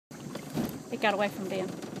It got away from Dan.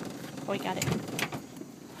 Oh, he got it.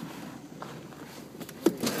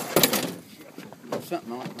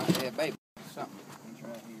 Something on it, might be a baby. Something. He's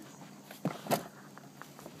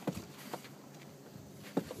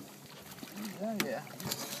right here. Yeah.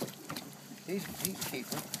 He's a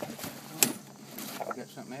keeper. Got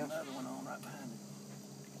something else? Another one on right behind it.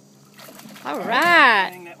 All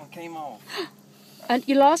right. Dang, that one came off.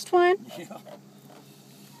 You lost one? Yeah.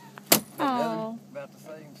 Oh. About the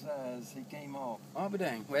same size. He came off. Oh, but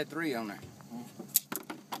dang. We had 3 on there.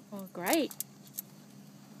 Well, great.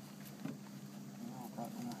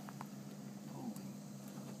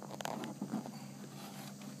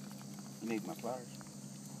 You need my pliers?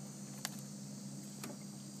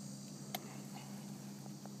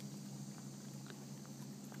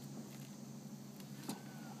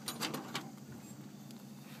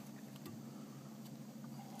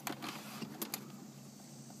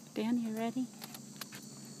 Dan, you ready?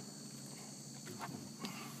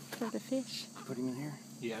 For the fish? Put him in here?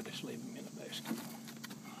 Yeah, just leave him in the basket.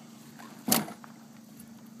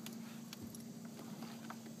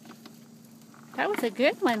 That was a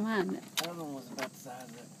good one, wasn't it? That other one was about the size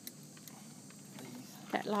of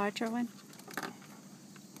these. That larger one.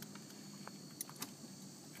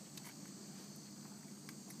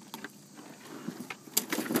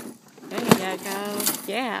 There you go.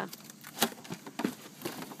 Yeah.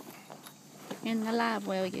 In the live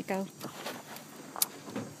well you go.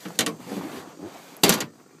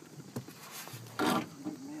 Well,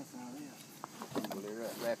 they're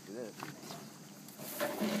wrapped it up.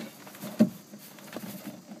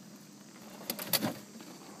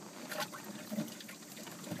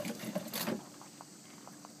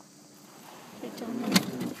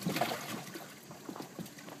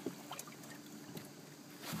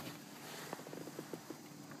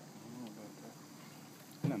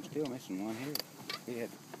 And I'm still missing one here.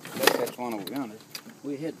 That's one over yonder.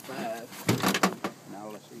 We had 5.